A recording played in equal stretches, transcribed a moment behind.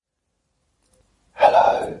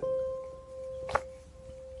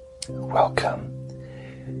Welcome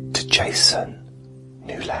to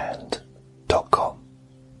jasonnewland.com.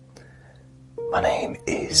 My name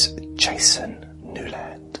is Jason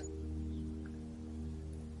Newland,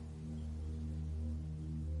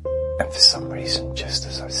 and for some reason, just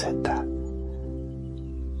as I said that,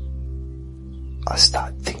 I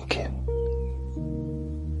started thinking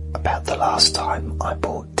about the last time I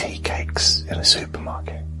bought tea cakes in a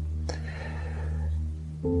supermarket.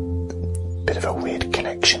 Bit of a weird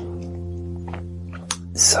connection.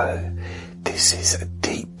 So this is a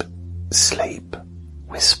deep sleep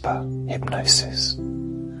whisper hypnosis.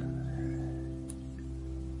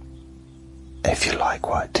 If you like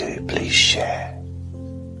what I do, please share.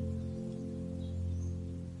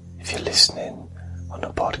 If you're listening on the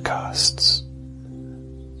podcasts,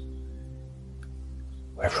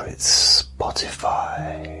 whether it's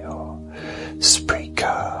Spotify or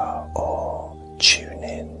Spreaker or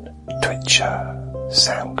TuneIn, Twitcher,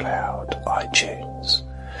 SoundCloud, iTunes,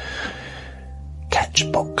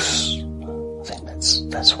 Catchbox, I think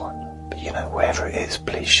that's one. But wherever it is,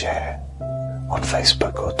 please share on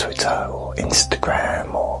Facebook or Twitter or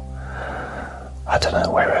Instagram or I don't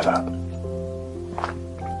know, wherever.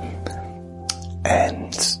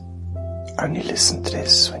 And only listen to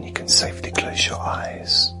this when you can safely close your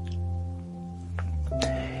eyes.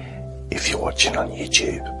 If you're watching on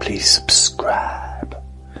YouTube, please subscribe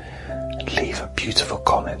and leave a beautiful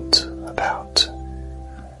comment about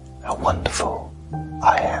how wonderful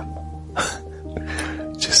I am.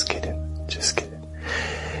 Just kidding.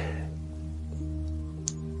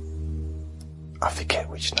 I forget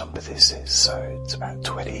which number this is, so it's about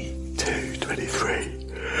 22, 23.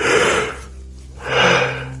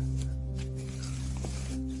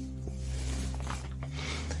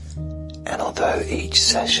 And although each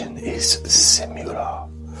session is similar,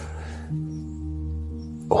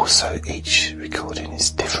 also each recording is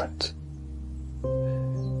different.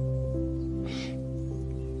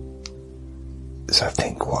 So I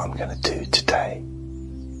think what I'm going to do today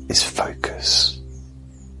is focus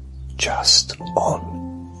just on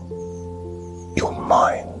your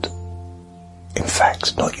mind. In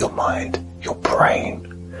fact, not your mind, your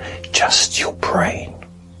brain. Just your brain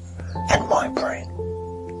and my brain.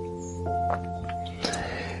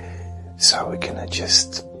 So we're going to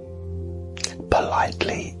just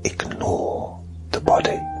politely ignore the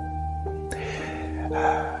body.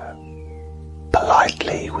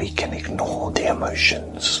 Politely we can ignore the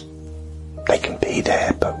emotions. They can be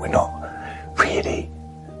there, but we're not really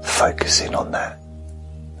focusing on that.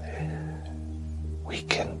 We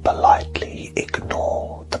can politely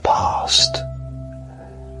ignore the past.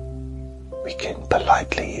 We can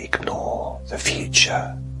politely ignore the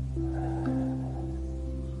future.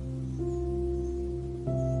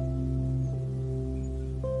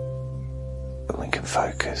 And we can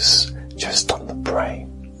focus just on the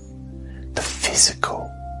brain, the physical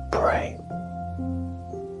brain,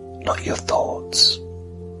 not your thoughts,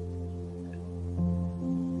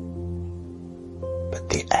 but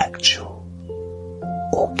the actual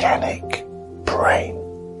organic brain,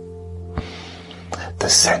 the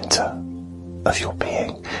center of your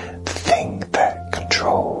being, the thing that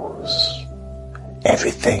controls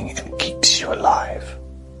everything and keeps you alive.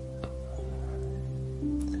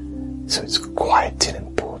 So it's quite an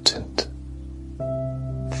important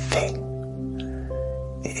thing.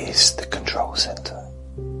 It is the control center.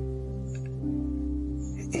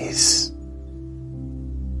 It is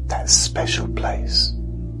that special place.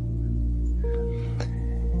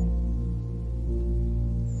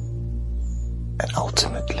 And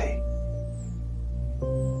ultimately,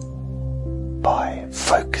 by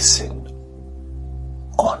focusing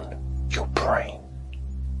on your brain,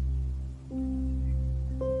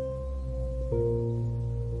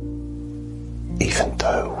 even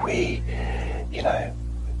though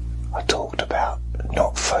I talked about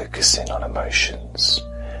not focusing on emotions,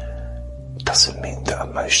 doesn't mean that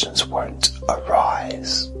emotions won't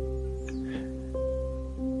arise.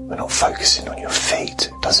 We're not focusing on your feet.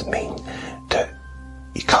 It doesn't mean that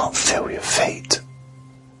you can't feel your feet.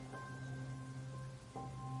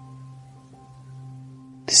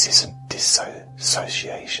 This isn't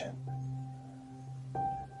dissociation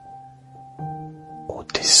or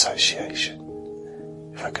dissociation,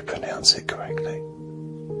 if I could pronounce it correctly.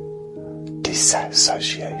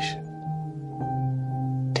 Disassociation.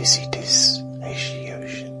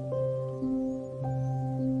 Dissociation.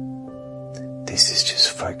 This is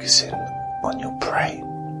just focusing on your brain.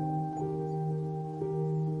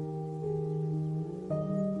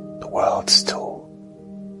 The world still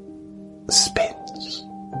spins.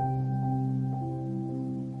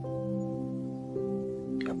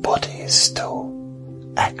 Your body is still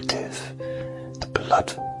active. The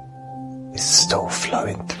blood is still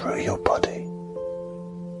flowing through your body.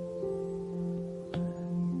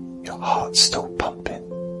 Your heart's still pumping.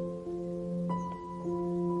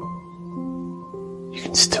 You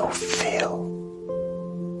can still feel.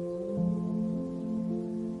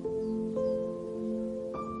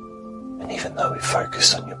 And even though we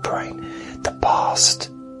focus on your brain, the past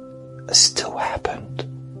has still happened.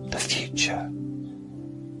 The future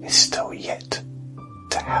is still yet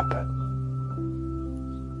to happen.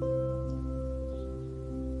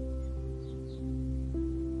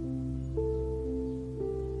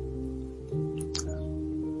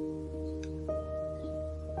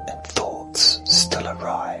 And thoughts still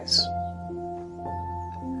arise,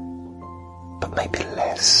 but maybe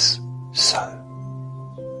less so.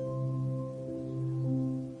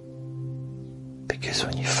 Because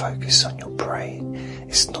when you focus on your brain,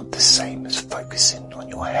 it's not the same as focusing on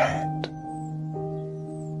your hand.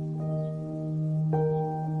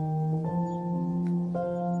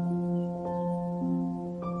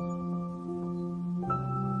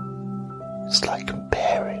 It's like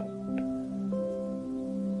comparing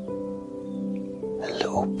a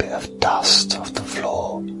little bit of dust off the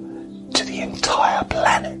floor to the entire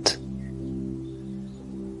planet.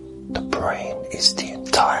 The brain is the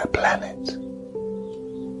entire planet.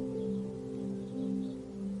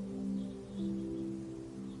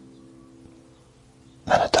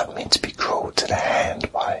 And I don't mean to be cruel to the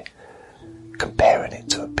hand by comparing it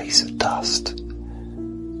to a piece of dust,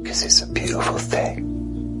 because it's a beautiful thing.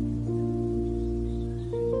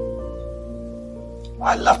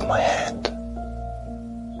 I love my hand.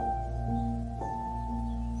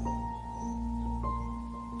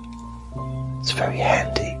 It's very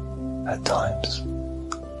handy at times.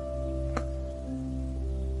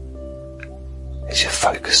 As you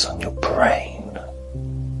focus on your brain,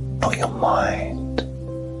 not your mind,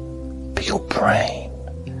 but your brain,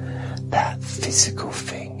 that physical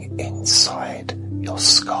thing inside your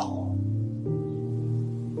skull.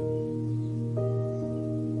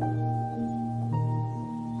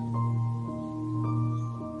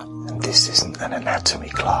 And this isn't an anatomy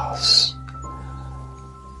class.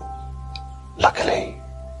 Luckily,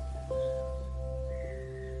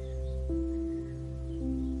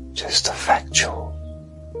 just a factual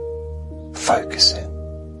focusing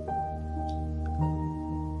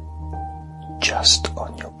just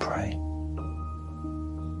on your brain.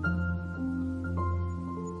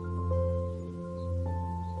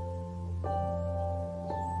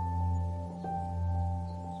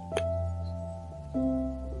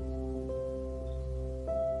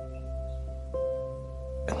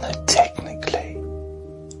 And that technically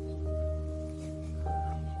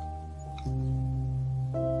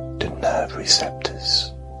the nerve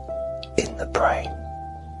receptors in the brain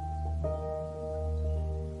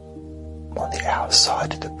on the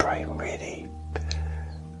outside of the brain really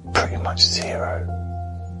pretty much zero.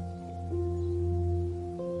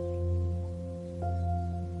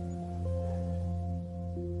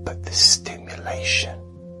 But the stimulation,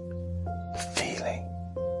 the feeling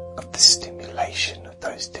of the stimulation of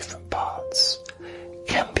those different parts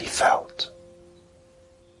can be felt.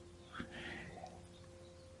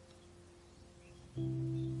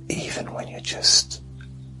 Even when you're just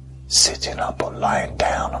sitting up or lying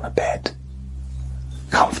down on a bed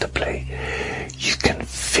comfortably, you can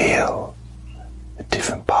feel the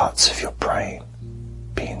different parts of your brain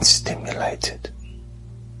being stimulated.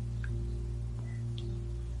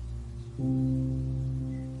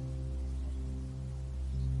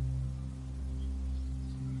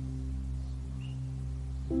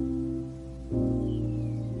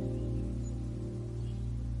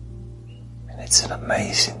 And it's an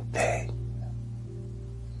amazing thing.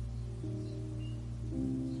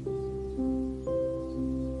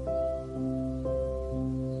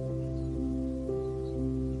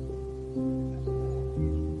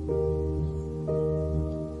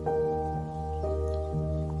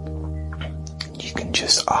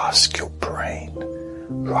 Just ask your brain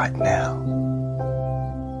right now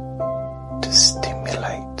to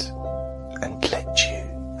stimulate and let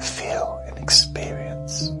you feel and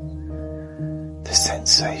experience the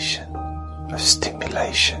sensation of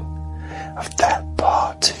stimulation of that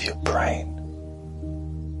part of your brain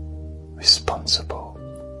responsible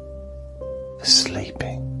for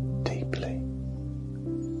sleeping deeply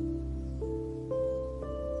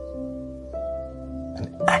and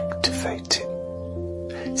activating,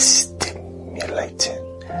 stimulating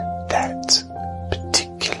that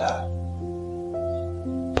particular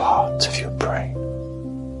part of your brain.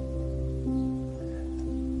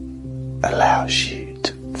 Allows you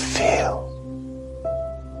to feel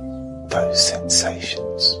those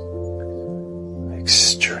sensations of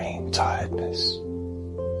extreme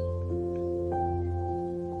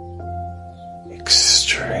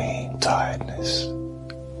tiredness,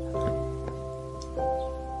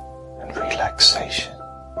 and relaxation.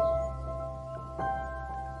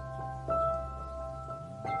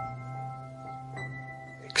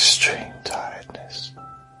 Extreme tiredness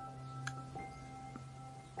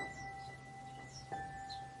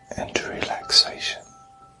and relaxation.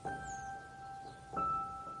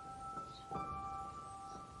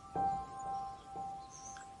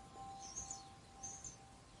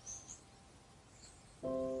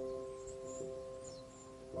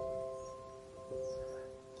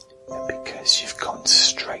 And because you've gone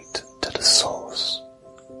straight to the source,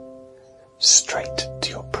 straight to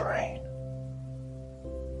your brain,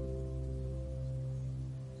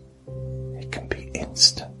 it can be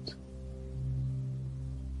instant.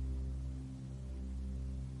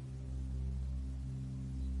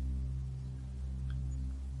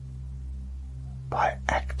 By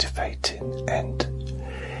activating and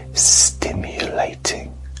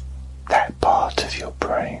stimulating that part of your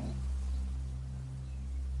brain,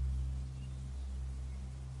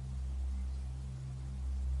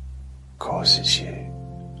 causes you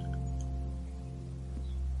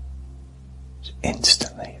to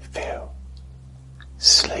instantly feel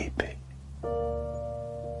sleepy.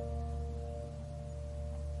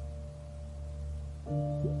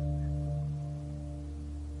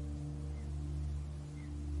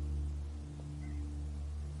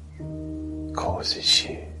 Causes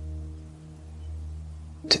you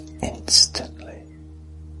to instantly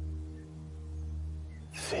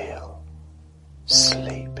feel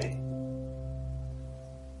sleepy.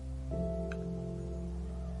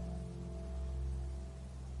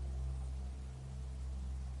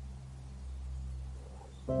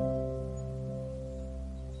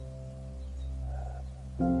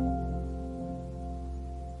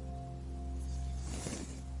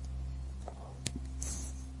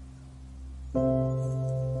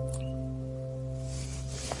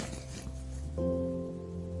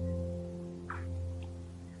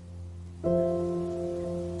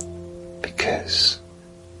 Because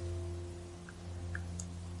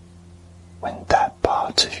when that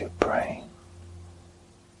part of your brain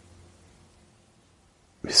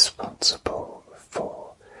responsible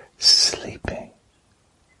for sleeping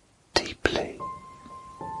deeply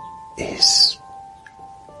is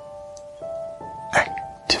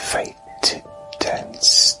activated and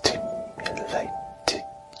stimulated,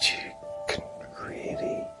 you can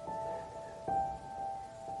really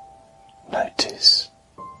notice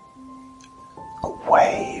a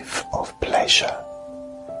wave of pleasure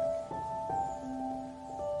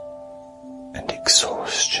and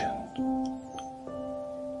exhaustion,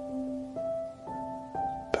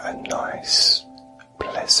 but a nice,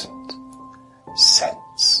 pleasant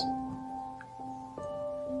sense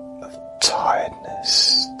of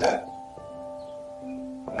tiredness that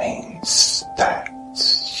means that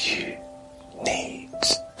you need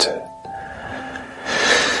to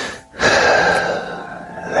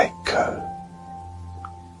let go.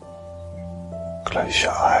 Close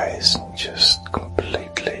your eyes and just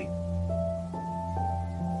completely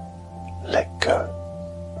let go.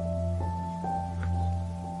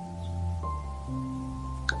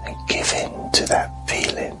 And give in to that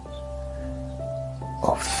feeling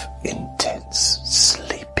of intense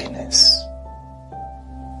sleepiness.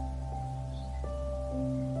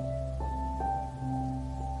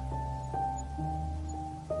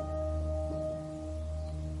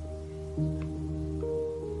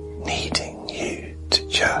 Needing you to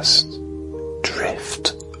just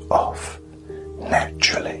drift off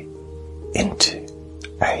naturally into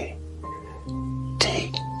a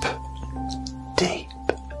deep, deep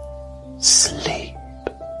sleep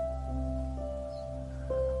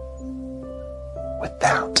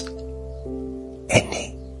without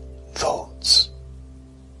any thoughts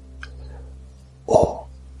or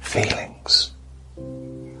feelings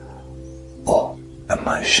or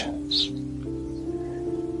emotions.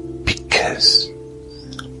 Because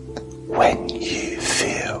when you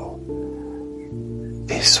feel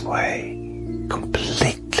this way,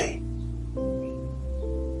 completely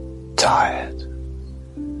tired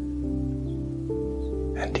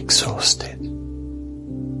and exhausted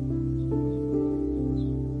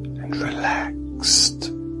and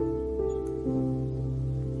relaxed,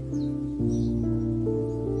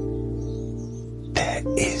 there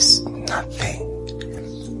is nothing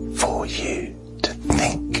for you to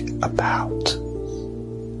think about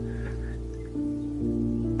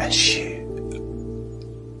as you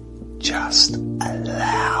just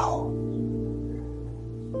allow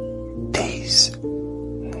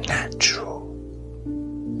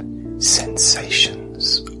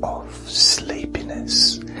sensations of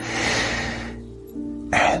sleepiness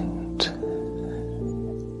and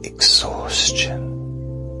exhaustion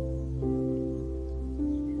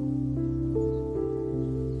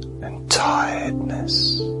and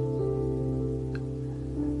tiredness,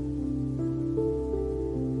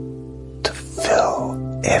 to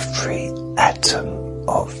fill every atom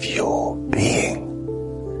of your being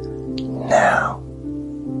now,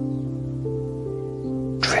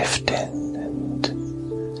 drifting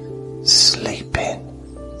and sleeping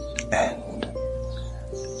and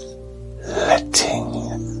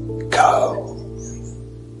letting go,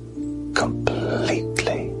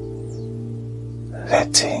 completely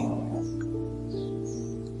letting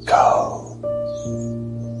go,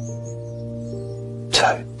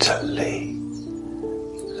 totally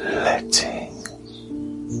letting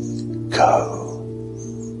go.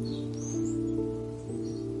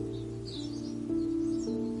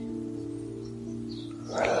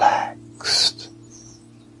 Relaxed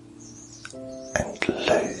and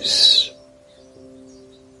loose,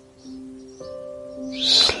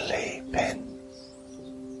 sleeping,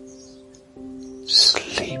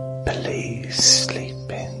 sleepily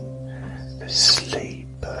sleeping, the sleep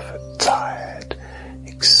of a tired,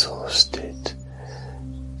 exhausted,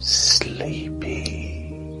 sleepy,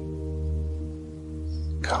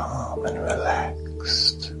 calm and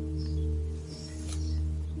relaxed.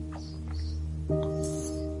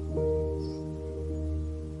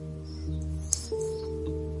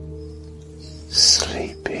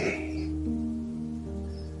 Sleepy,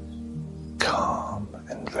 calm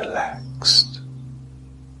and relaxed.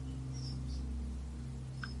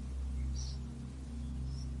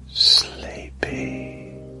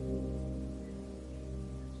 Sleepy,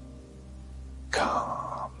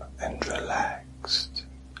 calm and relaxed.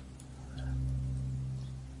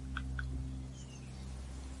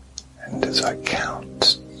 And as I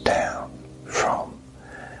count down from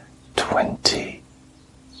 20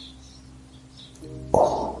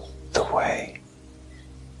 all the way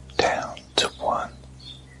down to 1,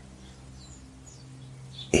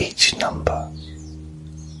 each number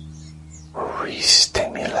will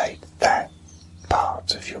re-stimulate that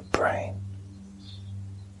part of your brain,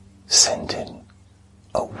 sending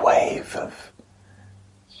a wave of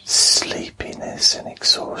sleepiness and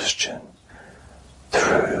exhaustion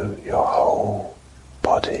through your whole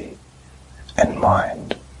body and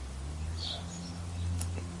mind.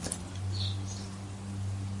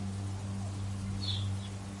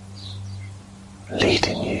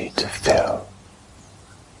 Leading you to feel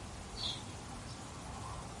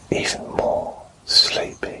even more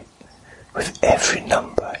sleepy with every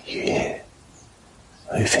number you hear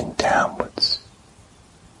moving downwards.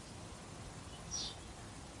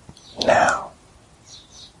 Now,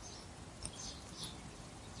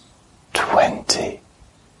 20.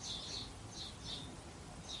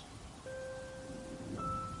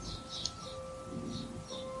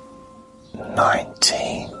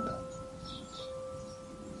 19.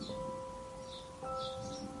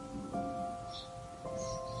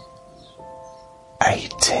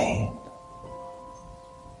 18.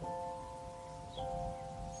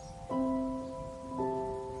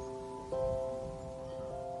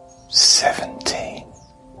 17.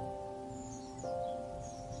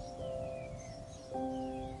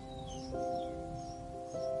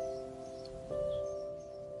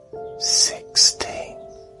 16.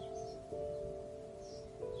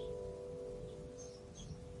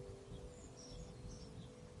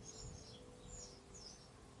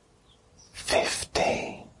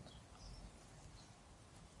 15.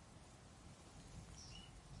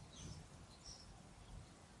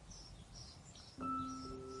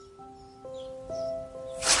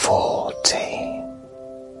 14.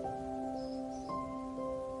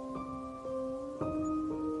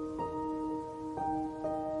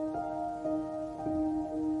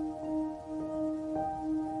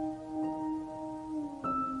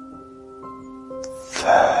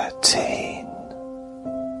 13.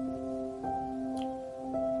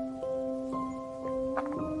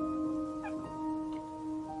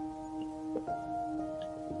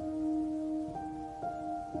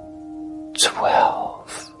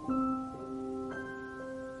 12.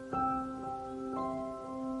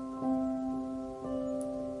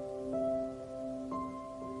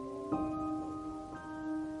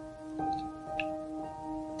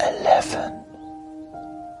 11.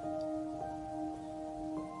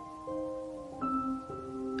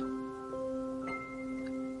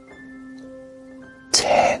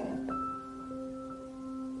 10. 9.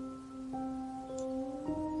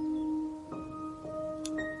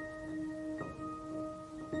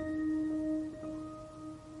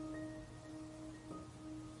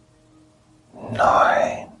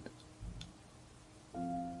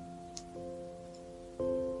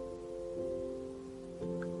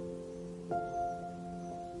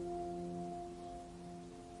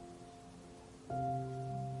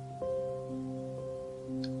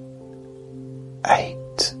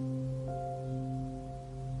 8,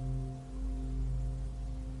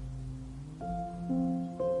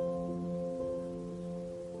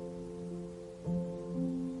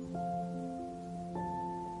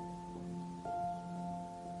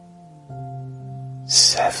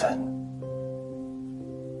 7,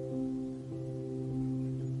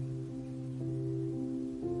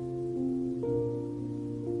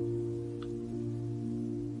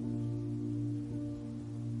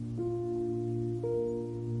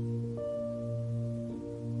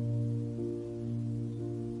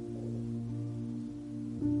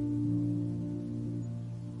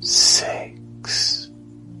 6,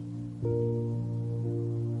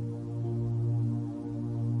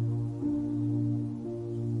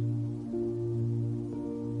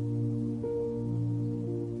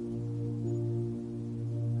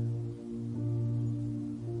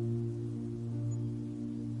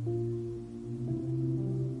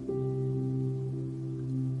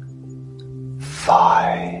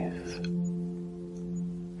 5,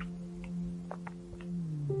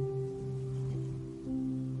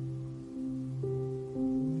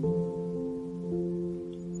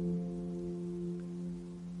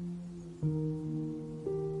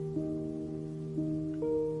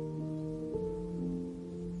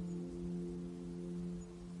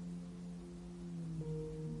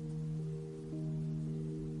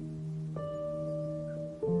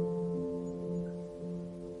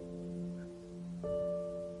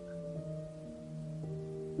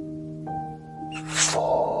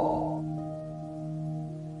 4,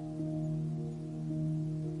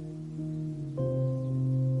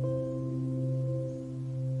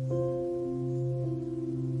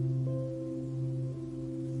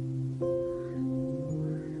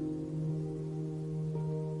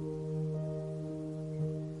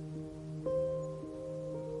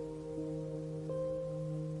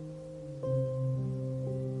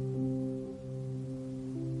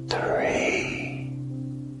 3,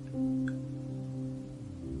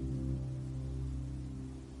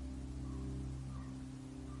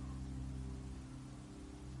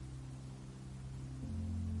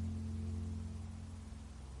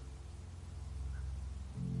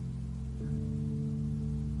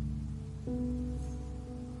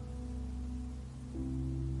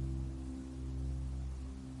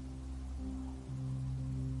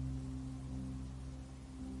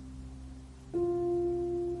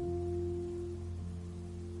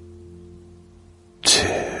 2,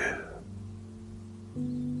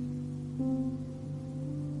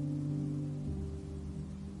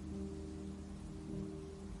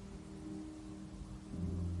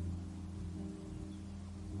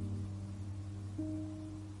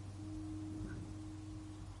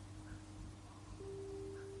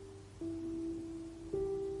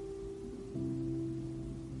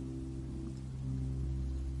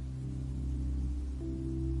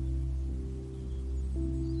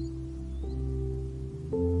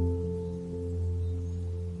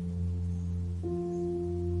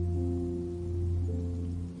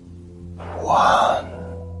 1.